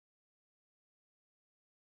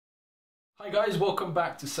Hi guys, welcome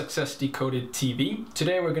back to Success Decoded TV.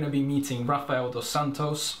 Today we're going to be meeting Rafael Dos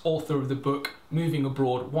Santos, author of the book Moving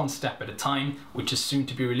Abroad One Step at a Time, which is soon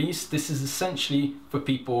to be released. This is essentially for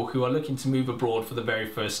people who are looking to move abroad for the very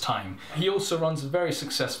first time. He also runs a very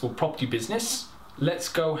successful property business. Let's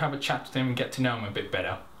go have a chat with him and get to know him a bit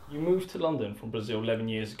better. You moved to London from Brazil 11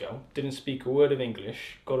 years ago, didn't speak a word of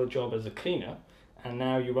English, got a job as a cleaner, and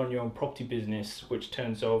now you run your own property business which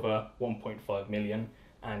turns over 1.5 million.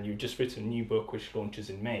 And you've just written a new book which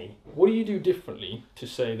launches in May. What do you do differently to,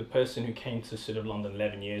 say, the person who came to sort of London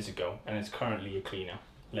 11 years ago and is currently a cleaner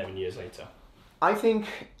 11 years later? I think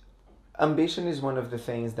ambition is one of the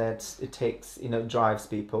things that it takes, drives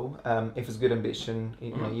people. If it's good ambition,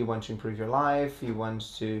 you want to improve your life, you want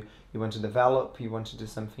to develop, you want to do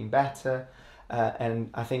something better.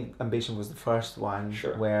 And I think ambition was the first one.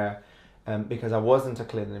 Sure. Where, because I wasn't a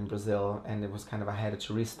cleaner in Brazil and it was kind of, I had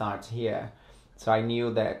to restart here. So I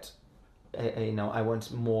knew that, I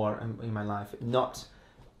want more in my life. Not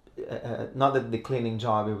that the cleaning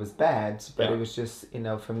job, it was bad, but yeah. It was just,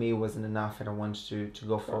 for me, it wasn't enough, and I wanted to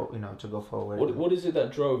go for, to go forward. What is it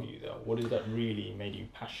that drove you though? What is that really made you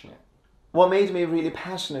passionate? What made me really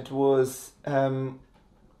passionate was,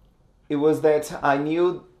 it was that I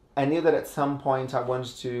knew that at some point I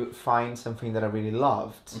wanted to find something that I really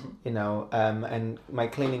loved, and my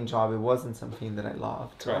cleaning job, it wasn't something that I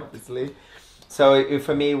loved, right. Obviously. So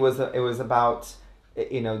for me, it was about,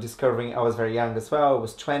 discovering. I was very young as well. I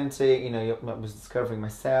was 20. I was discovering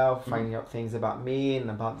myself, finding out things about me and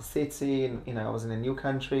about the city, and I was in a new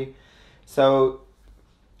country. So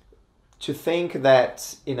to think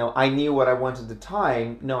that I knew what I wanted at the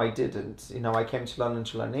time, no, I didn't. I came to London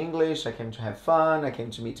to learn English. I came to have fun. I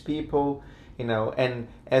came to meet people. And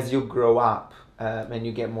as you grow up and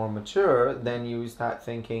you get more mature, then you start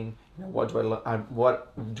thinking, what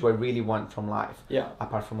do I really want from life? Yeah.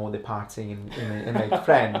 Apart from all the partying and make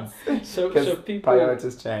friends. So people,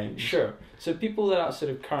 priorities change. Sure. So people that are sort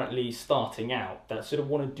of currently starting out, that sort of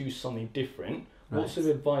want to do something different, what sort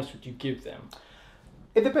of advice would you give them?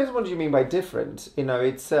 It depends what you mean by different.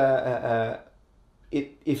 It's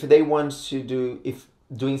if they want to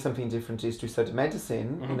doing something different is to study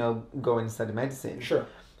medicine, go and study medicine. Sure.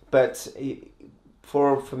 But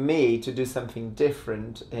for me to do something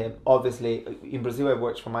different, obviously in Brazil I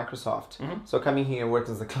worked for Microsoft, so coming here and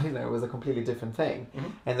working as a cleaner was a completely different thing.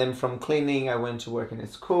 And then from cleaning I went to work in a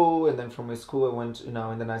school, and then from a school I went,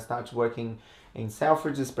 and then I started working in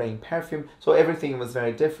Selfridges, spraying perfume. So everything was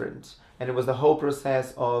very different, and it was the whole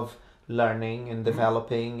process of learning and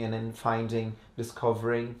developing, and then finding,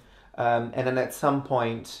 discovering, and then at some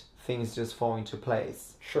point things just fall into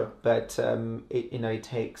place. Sure. But it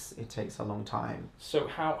takes a long time. So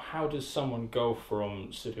how does someone go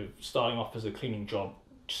from sort of starting off as a cleaning job,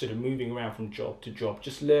 sort of moving around from job to job,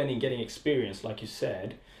 just learning, getting experience, like you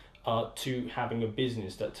said, to having a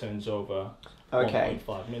business that turns over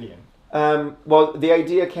 1.5 million? Well, the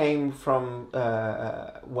idea came from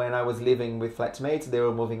when I was living with flatmates. They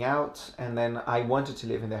were moving out, and then I wanted to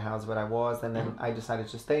live in the house where I was, and then I decided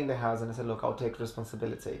to stay in the house, and I said, look, I'll take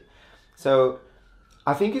responsibility. So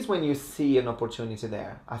I think it's when you see an opportunity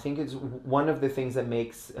there. I think it's one of the things that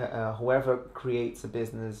makes whoever creates a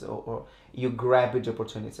business, or you grab the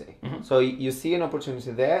opportunity. So you see an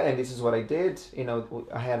opportunity there, and this is what I did.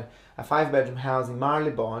 I had a 5-bedroom house in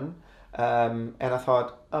Marylebone. And I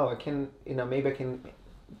thought, I can, maybe I can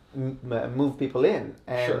move people in,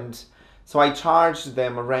 and so I charged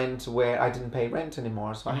them a rent where I didn't pay rent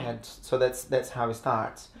anymore. So that's how it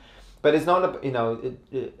starts. But it's not,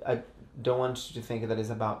 I don't want you to think that it's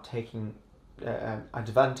about taking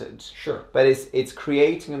advantage. Sure. But it's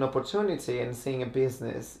creating an opportunity and seeing a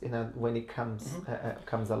business, when it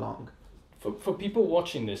comes along. For people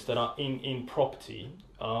watching this that are in property,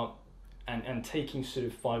 and taking sort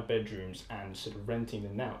of 5 bedrooms and sort of renting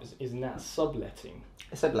them out, isn't that subletting?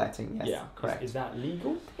 Subletting, yes. Yeah, correct. Is that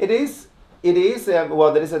legal? It is.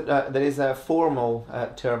 Well, there is a formal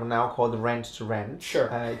term now called rent to rent. Sure.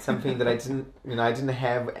 It's something that I didn't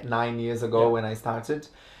have 9 years ago when I started,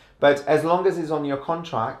 but as long as it's on your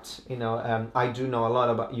contract, I do know a lot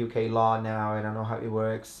about UK law now, and I know how it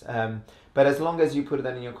works. But as long as you put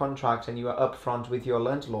that in your contract and you are upfront with your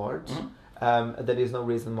landlord. There is no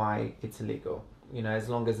reason why it's illegal, as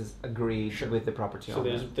long as it's agreed with the property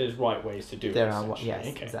owner. So there's right ways to do it. There are, yes,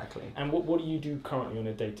 exactly. And what do you do currently on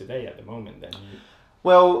a day-to-day at the moment then?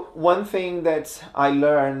 Well, one thing that I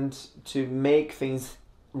learned to make things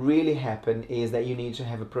really happen is that you need to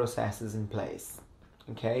have processes in place,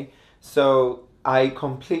 okay? So I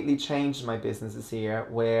completely changed my business this year,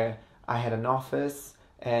 where I had an office,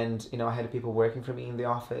 and I had people working for me in the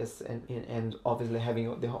office, and obviously having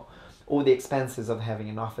all the expenses of having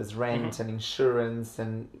an office, rent and insurance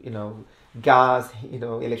and gas,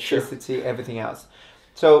 electricity, everything else.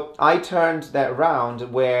 So I turned that around,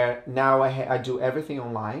 where now I do everything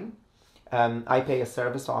online. I pay a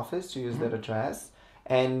service office to use that address,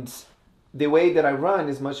 and the way that I run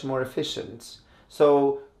is much more efficient.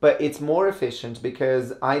 So, but it's more efficient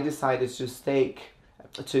because I decided to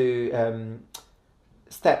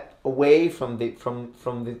step away from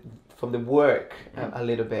the work a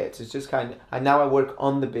little bit. It's just now I work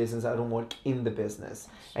on the business. I don't work in the business,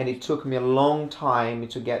 and it took me a long time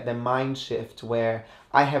to get the mind shift where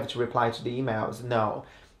I have to reply to the emails. No.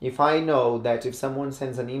 If I know that if someone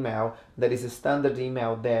sends an email that is a standard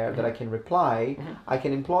email there that I can reply, I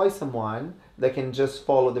can employ someone that can just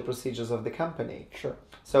follow the procedures of the company. Sure.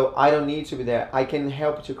 So I don't need to be there. I can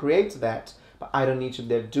help to create that, but I don't need to be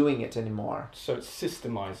there doing it anymore. So it's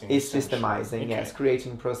systemizing. It's systemizing, yes,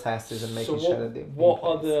 creating processes and making sure that what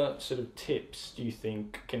other sort of tips do you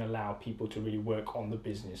think can allow people to really work on the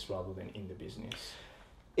business rather than in the business?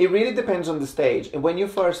 It really depends on the stage. When you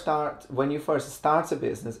first start a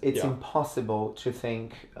business, it's impossible to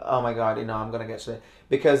think, oh my God, I'm gonna get to that,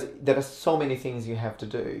 because there are so many things you have to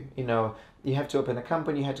do. You have to open a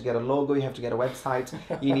company, you have to get a logo, you have to get a website,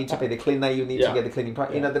 you need to pay the cleaner, you need to get the cleaning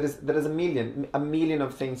price. There is a million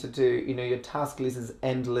of things to do. Your task list is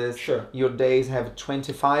endless. Sure. Your days have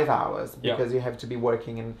 25 hours because you have to be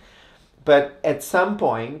working But at some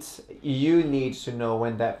point, you need to know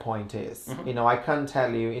when that point is. I can't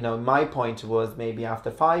tell you, my point was maybe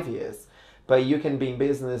after 5 years. But you can be in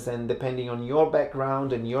business, and depending on your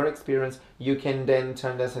background and your experience, you can then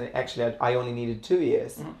turn this and actually I only needed 2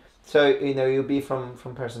 years. So, you'll be from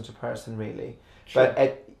person to person, really. Sure.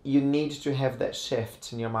 But you need to have that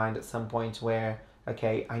shift in your mind at some point where,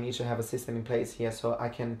 okay, I need to have a system in place here so I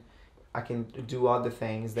can do other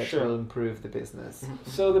things that will improve the business.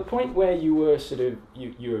 So the point where you were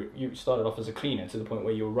you started off as a cleaner to the point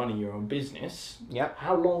where you were running your own business. Yeah.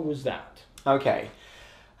 How long was that? Okay.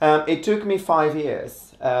 It took me 5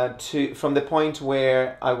 years from the point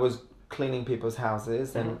where I was cleaning people's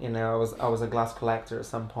houses, and I was a glass collector at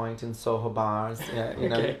some point in Soho bars.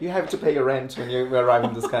 You have to pay your rent when you arrive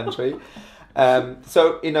in this country.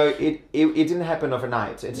 So it didn't happen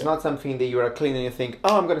overnight. It's not something that you are cleaning and you think,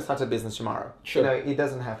 oh, I'm going to start a business tomorrow. Sure. It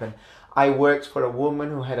doesn't happen. I worked for a woman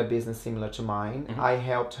who had a business similar to mine. I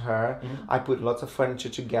helped her. I put lots of furniture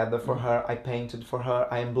together for her. I painted for her.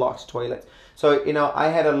 I unblocked toilets. So I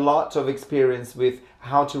had a lot of experience with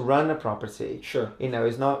how to run a property. Sure.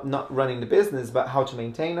 It's not running the business, but how to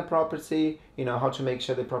maintain a property. How to make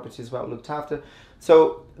sure the property is well looked after.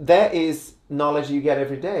 So that is knowledge you get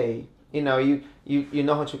every day. You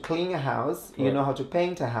know how to clean a house, you know how to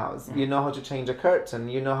paint a house, you know how to change a curtain,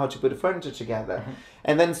 you know how to put the furniture together.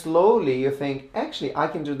 And then slowly you think, actually, I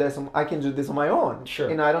can do this on my own. Sure.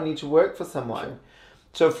 I don't need to work for someone. Sure.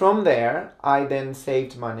 So from there, I then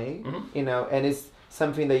saved money, and it's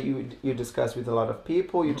something that you discuss with a lot of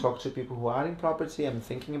people. You talk to people who are in property, I'm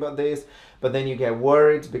thinking about this, but then you get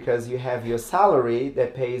worried because you have your salary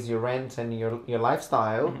that pays your rent and your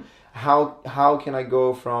lifestyle. How can I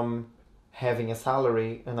go from having a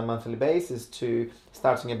salary on a monthly basis to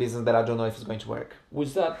starting a business that I don't know if it's going to work?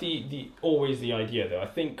 Was that the always the idea though? I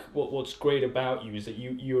think what's great about you is that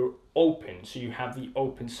you're open, so you have the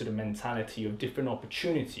open sort of mentality of different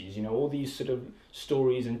opportunities. All these sort of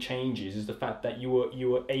stories and changes is the fact that you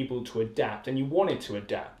were able to adapt and you wanted to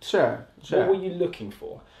adapt. Sure. What were you looking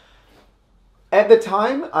for? At the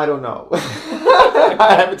time, I don't know.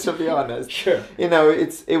 I have to be honest. Sure.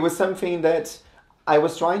 It was something that I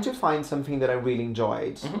was trying to find something that I really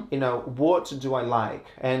enjoyed. What do I like?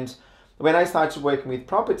 And when I started working with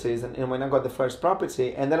properties, and when I got the first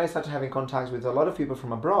property, and then I started having contacts with a lot of people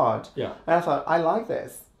from abroad, and I thought, I like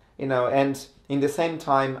this. And in the same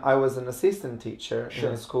time, I was an assistant teacher in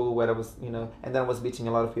a school where I was, and then I was meeting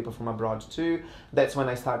a lot of people from abroad too. That's when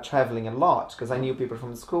I started traveling a lot because I knew people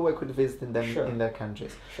from the school. I could visit them in their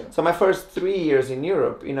countries. Sure. So my first 3 years in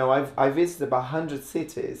Europe, I visited about 100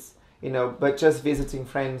 cities, but just visiting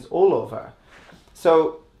friends all over.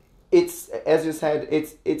 So it's, as you said,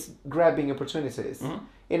 it's grabbing opportunities.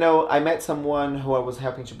 I met someone who I was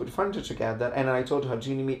helping to put furniture together, and I told her, do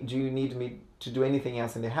you need me to do anything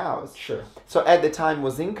else in the house? Sure. So at the time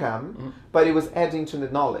was income, but it was adding to the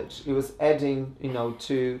knowledge. It was adding,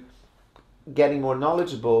 to getting more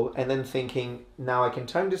knowledgeable, and then thinking, now I can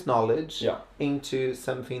turn this knowledge into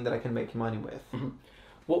something that I can make money with.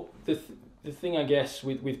 Well, the thing, I guess,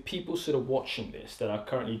 with people sort of watching this that are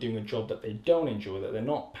currently doing a job that they don't enjoy, that they're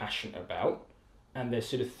not passionate about, and they're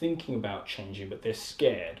sort of thinking about changing, but they're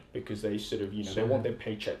scared because they sort of, they want their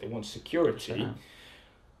paycheck, they want security.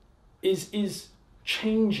 Is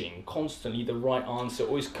changing constantly the right answer,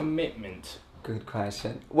 or is commitment? Good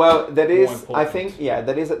question. Well, that is, I think, yeah,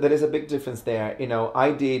 that is a big difference there.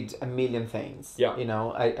 I did a million things. Yeah.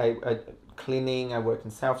 I cleaning, I worked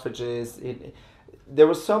in Selfridges. There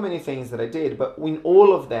were so many things that I did, but in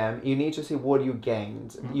all of them, you need to see what you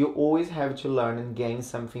gained. Mm-hmm. You always have to learn and gain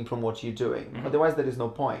something from what you're doing. Mm-hmm. Otherwise, there is no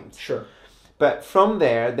point. Sure. But from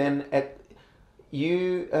there, then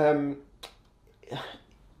you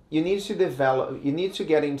need to develop. You need to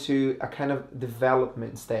get into a kind of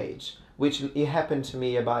development stage, which it happened to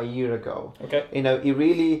me about a year ago. Okay. It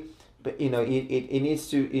really, but you need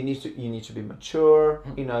to be mature.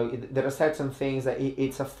 Mm-hmm. There are certain things that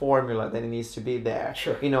it's a formula that it needs to be there.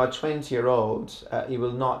 Sure. A 20-year-old, he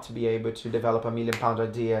will not be able to develop $1 million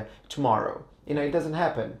idea tomorrow. It doesn't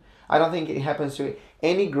happen. I don't think it happens to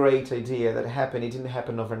any great idea that happened. It didn't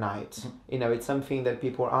happen overnight. Mm-hmm. It's something that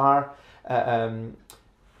people are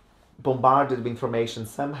bombarded with information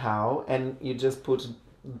somehow, and you just put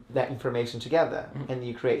that information together, mm-hmm. and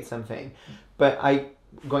you create something. But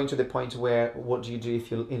going to the point where, what do you do if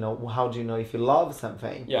how do you know if you love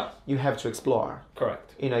something? Yeah. You have to explore.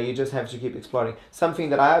 Correct. You just have to keep exploring. Something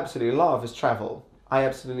that I absolutely love is travel. I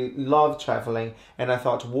absolutely love traveling, and I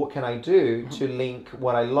thought, what can I do to link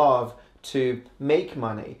what I love to make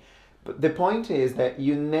money? But the point is that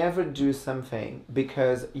you never do something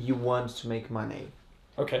because you want to make money.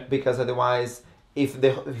 Okay. Because otherwise, if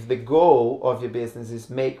the goal of your business is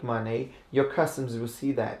make money, your customers will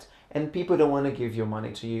see that. And people don't want to give your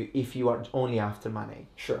money to you if you are only after money.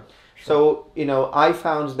 Sure. So, I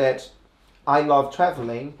found that I love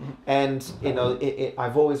traveling, and,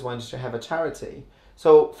 I've always wanted to have a charity.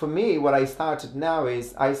 So for me, what I started now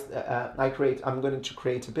is I'm going to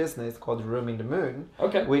create a business called Room in the Moon,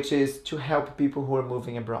 okay. which is to help people who are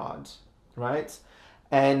moving abroad, right?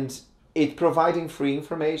 And it's providing free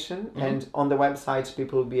information, mm-hmm. and on the website,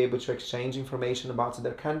 people will be able to exchange information about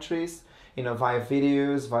their countries, via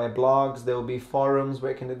videos, via blogs. There will be forums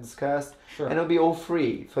where they can discuss, sure. and it'll be all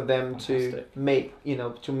free for them Fantastic.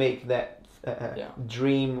 To make that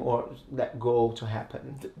dream or that goal to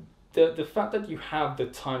happen. The fact that you have the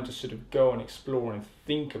time to sort of go and explore and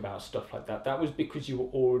think about stuff like that was because you're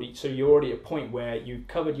already at a point where you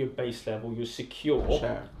covered your base level, you're secure,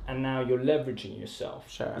 sure. and now you're leveraging yourself.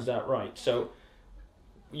 Sure. Is that right? So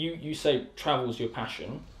you say travel's your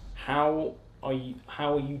passion. How are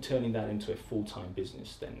you turning that into a full-time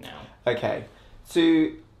business then now? Okay.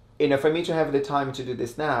 So, for me to have the time to do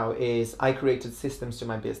this now is I created systems to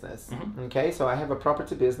my business. Mm-hmm. Okay, so I have a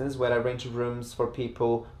property business where I rent rooms for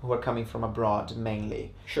people who are coming from abroad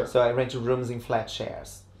mainly. Sure. So I rent rooms in flat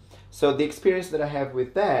shares. So the experience that I have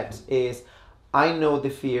with that is I know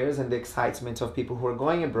the fears and the excitement of people who are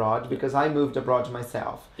going abroad because I moved abroad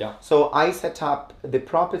myself. Yeah. So I set up the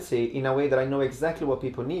property in a way that I know exactly what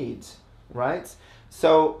people need, right?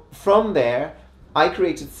 So from there, I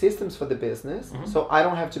created systems for the business, mm-hmm. so I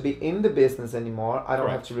don't have to be in the business anymore. I don't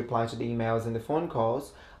Correct. have to reply to the emails and the phone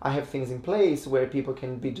calls. I have things in place where people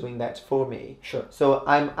can be doing that for me. Sure. So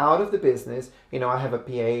I'm out of the business. I have a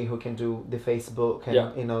PA who can do the Facebook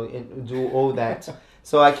and and do all that.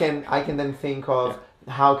 So I can then think of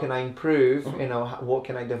how can I improve. Mm-hmm. What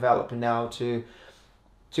can I develop now to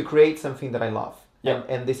create something that I love. Yeah.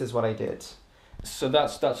 And this is what I did. So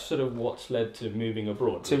that's sort of what's led to moving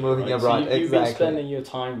abroad. To moving right? abroad, so you've exactly. been spending your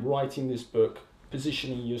time writing this book,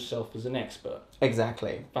 positioning yourself as an expert.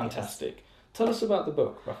 Exactly. Fantastic. Yes. Tell us about the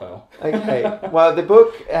book, Rafael. Okay. Well, the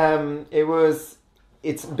book,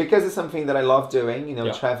 it's because it's something that I love doing,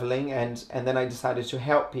 traveling, and then I decided to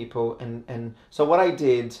help people. And so what I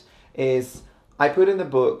did is I put in the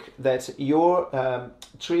book that your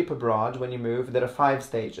trip abroad, when you move, there are 5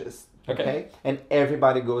 stages. Okay. And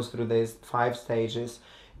everybody goes through these 5 stages.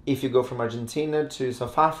 If you go from Argentina to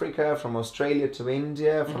South Africa, from Australia to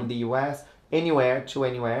India, from mm-hmm. the US, anywhere to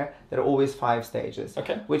anywhere, there are always 5 stages.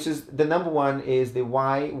 Okay. Which is, the number 1 is the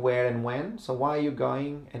why, where, and when. So why are you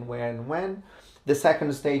going, and where and when. The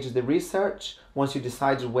second stage is the research. Once you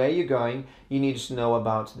decided where you're going, you need to know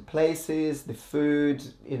about the places, the food,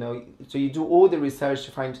 so you do all the research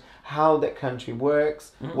to find how that country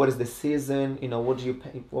works, mm-hmm. what is the season,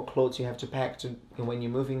 what clothes you have to pack when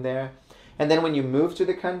you're moving there. And then when you move to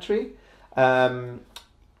the country,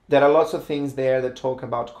 there are lots of things there that talk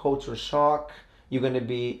about culture shock.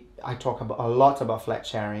 I talk a lot about flat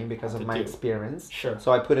sharing because of my experience. Sure.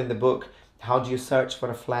 So I put in the book, how do you search for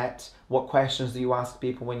a flat? What questions do you ask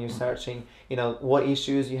people when you're searching? What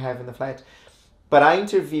issues you have in the flat? But I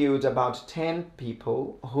interviewed about 10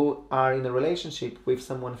 people who are in a relationship with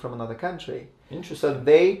someone from another country. Interesting. So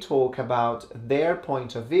they talk about their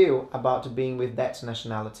point of view about being with that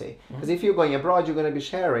nationality. Because if you're going abroad, you're going to be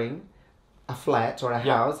sharing a flat or a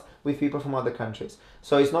house with people from other countries.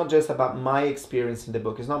 So it's not just about my experience in the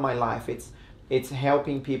book. It's not my life. It's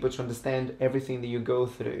helping people to understand everything that you go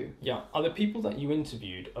through. Yeah. Are the people that you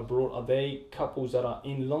interviewed abroad, are they couples that are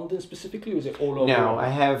in London specifically, or is it all over? No, I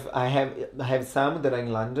have some that are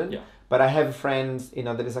in London. Yeah. But I have friends,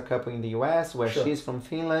 there is a couple in the US where she's from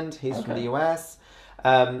Finland, he's from the US.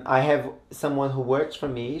 I have someone who works for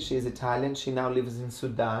me. She's Italian. She now lives in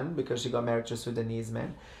Sudan because she got married to a Sudanese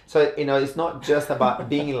man. So, it's not just about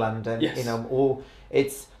being in London,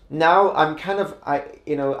 it's now I'm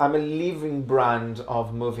I'm a living brand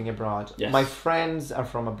of moving abroad. Yes. My friends are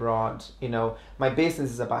from abroad. My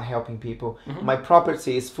business is about helping people. My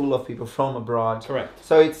property is full of people from abroad. Correct.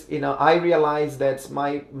 So it's, I realize that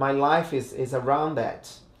my life is around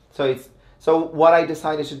that. So what I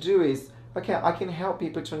decided to do is, okay, I can help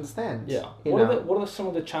people to understand. Yeah. What are some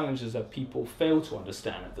of the challenges that people fail to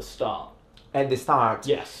understand at the start? At the start,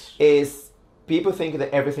 yes, is people think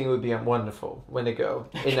that everything will be wonderful when they go.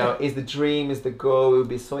 Is the dream, is the goal, it will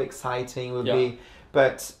be so exciting,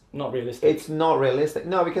 but not realistic. It's not realistic.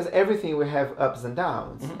 No, because everything will have ups and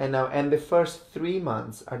downs. And the first 3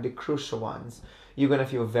 months are the crucial ones. You're gonna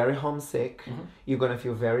feel very homesick. You're gonna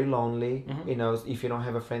feel very lonely. If you don't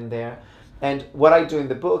have a friend there. And what I do in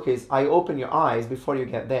the book is I open your eyes before you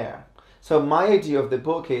get there. So my idea of the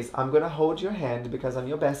book is I'm going to hold your hand because I'm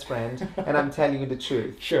your best friend and I'm telling you the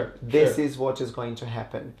truth. Sure. This is what is going to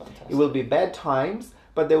happen. Fantastic. It will be bad times,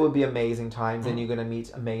 but there will be amazing times and you're going to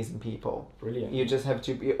meet amazing people. Brilliant. You just have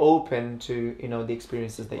to be open to, the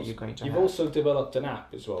experiences that you're going to have. You've also developed an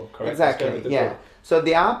app as well, correct? Exactly, yeah. So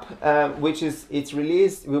the app,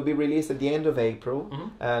 will be released at the end of April.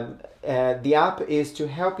 The app is to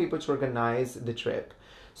help people to organize the trip.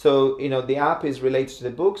 So, the app is related to the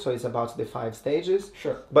book, so it's about the 5 stages.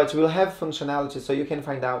 Sure. But we'll have functionality so you can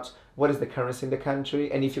find out what is the currency in the country,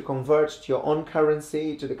 and if you convert to your own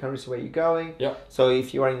currency to the currency where you're going. Yeah. So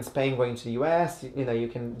if you are in Spain going to the US, you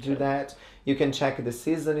can do that. You can check the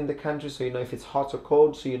season in the country, so you know if it's hot or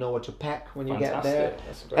cold, so you know what to pack when you get there.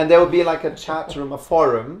 And there will be like a chat room, a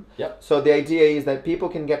forum. Yep. So the idea is that people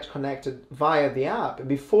can get connected via the app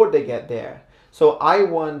before they get there. So I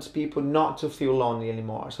want people not to feel lonely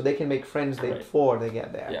anymore, so they can make friends before they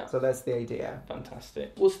get there. Yeah. So that's the idea.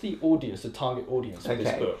 Fantastic. What's the audience, the target audience of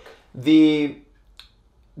this book? The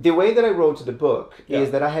way that I wrote the book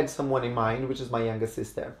is that I had someone in mind, which is my younger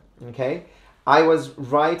sister. Okay, I was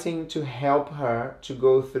writing to help her to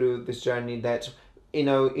go through this journey that, in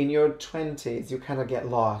your 20s, you kind of get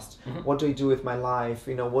lost. What do I do with my life?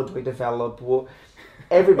 What do I develop?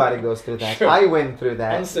 Everybody goes through that. Sure. I went through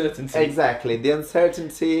that. Uncertainty. Exactly. The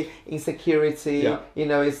uncertainty, insecurity,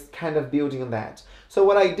 is kind of building on that. So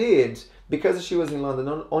what I did, because she was in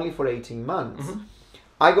London only for 18 months,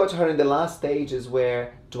 I got her in the last stages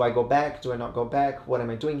where, do I go back? Do I not go back? What am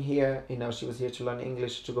I doing here? She was here to learn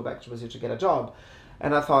English, to go back, she was here to get a job.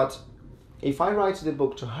 And I thought, if I write the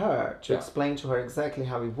book to her, to explain to her exactly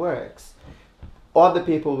how it works, other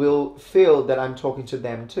people will feel that I'm talking to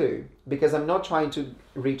them too, because I'm not trying to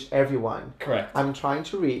reach everyone. Correct. I'm trying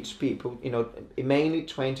to reach people, mainly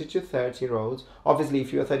 20 to 30-year-olds. Obviously,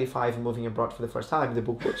 if you're 35 and moving abroad for the first time, the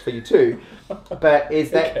book works for you too. But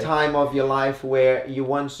it's that time of your life where you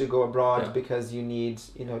want to go abroad because you need,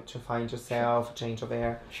 to find yourself, a change of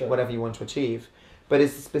air, whatever you want to achieve. But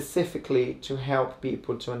it's specifically to help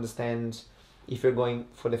people to understand if you're going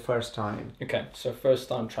for the first time. Okay, so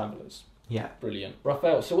first-time travelers. Yeah. Brilliant.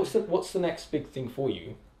 Rafael, so what's the next big thing for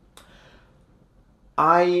you?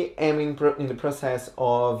 I am in the process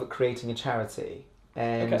of creating a charity.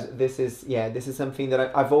 And this is something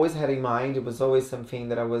that I've always had in mind. It was always something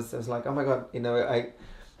that I was like, oh my God,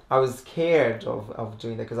 I was scared of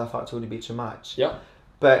doing that because I thought it would be too much. Yeah.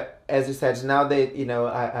 But as you said, now that,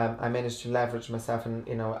 I managed to leverage myself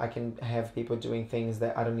and, I can have people doing things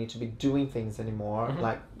that I don't need to be doing things anymore,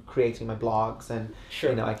 like creating my blogs and,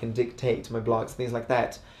 I can dictate my blogs, things like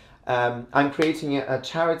that. I'm creating a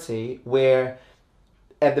charity where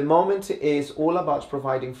at the moment it is all about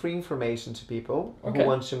providing free information to people who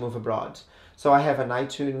want to move abroad. So I have an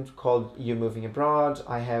iTunes called You Moving Abroad.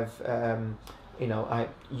 I have,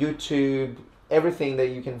 YouTube, everything that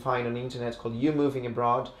you can find on the internet called You Moving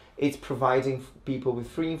Abroad. It's providing people with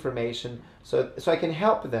free information so I can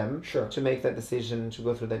help them to make that decision to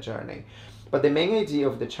go through that journey. But the main idea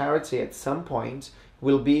of the charity at some point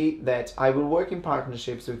will be that I will work in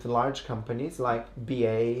partnerships with large companies like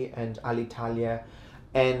BA and Alitalia,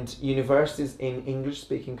 and universities in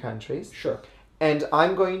English-speaking countries. Sure. And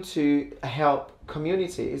I'm going to help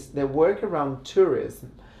communities that work around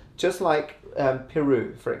tourism, just like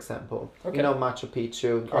Peru, for example. Okay. You know, Machu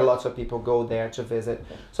Picchu, Correct. a lot of people go there to visit.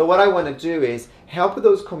 So what I want to do is help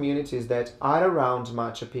those communities that are around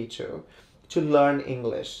Machu Picchu to learn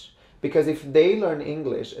English. Because if they learn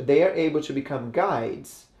English, they are able to become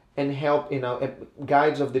guides and help,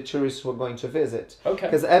 guides of the tourists who are going to visit. Okay.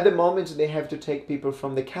 Because at the moment they have to take people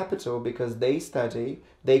from the capital because they study,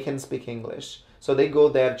 they can speak English. So they go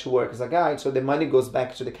there to work as a guide, so the money goes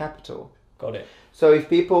back to the capital. Got it. So if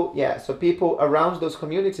people, so people around those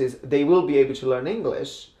communities, they will be able to learn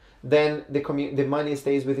English, then the money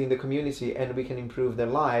stays within the community and we can improve their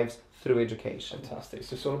lives through education. Fantastic.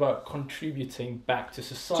 So it's all about contributing back to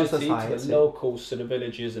society, to the locals, to the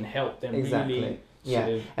villages, and help them really.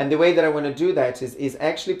 Yeah, and the way that I want to do that is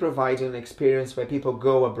actually providing an experience where people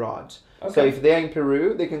go abroad. Okay. So if they're in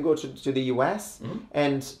Peru, they can go to the US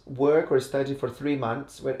and work or study for 3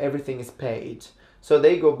 months where everything is paid. So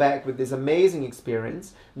they go back with this amazing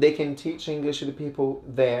experience. They can teach English to the people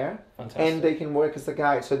there. Fantastic. And they can work as a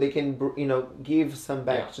guide. So they can, give some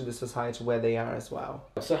back to the society where they are as well.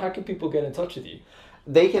 So how can people get in touch with you?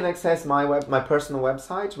 They can access my personal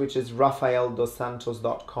website, which is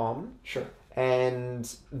rafaeldossantos.com. Sure.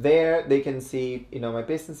 And there they can see, my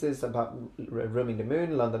businesses about Roaming the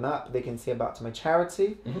Moon, London Up. They can see about my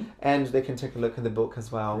charity, and they can take a look at the book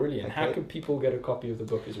as well. Brilliant. Okay. How can people get a copy of the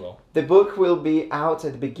book as well? The book will be out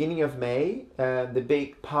at the beginning of May. The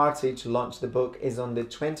big party to launch the book is on the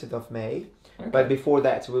 20th of May. Okay. But before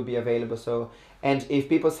that, it will be available. So, and if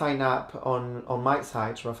people sign up on my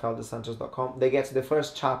site, rafaeldossantos.com, they get the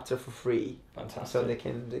first chapter for free. Fantastic. So they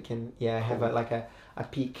can have a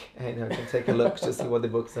peek and can take a look to see what the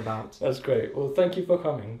book's about. That's great. Well, thank you for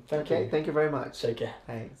coming. Thank you. Thank you very much. Take care.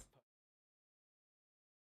 Thanks.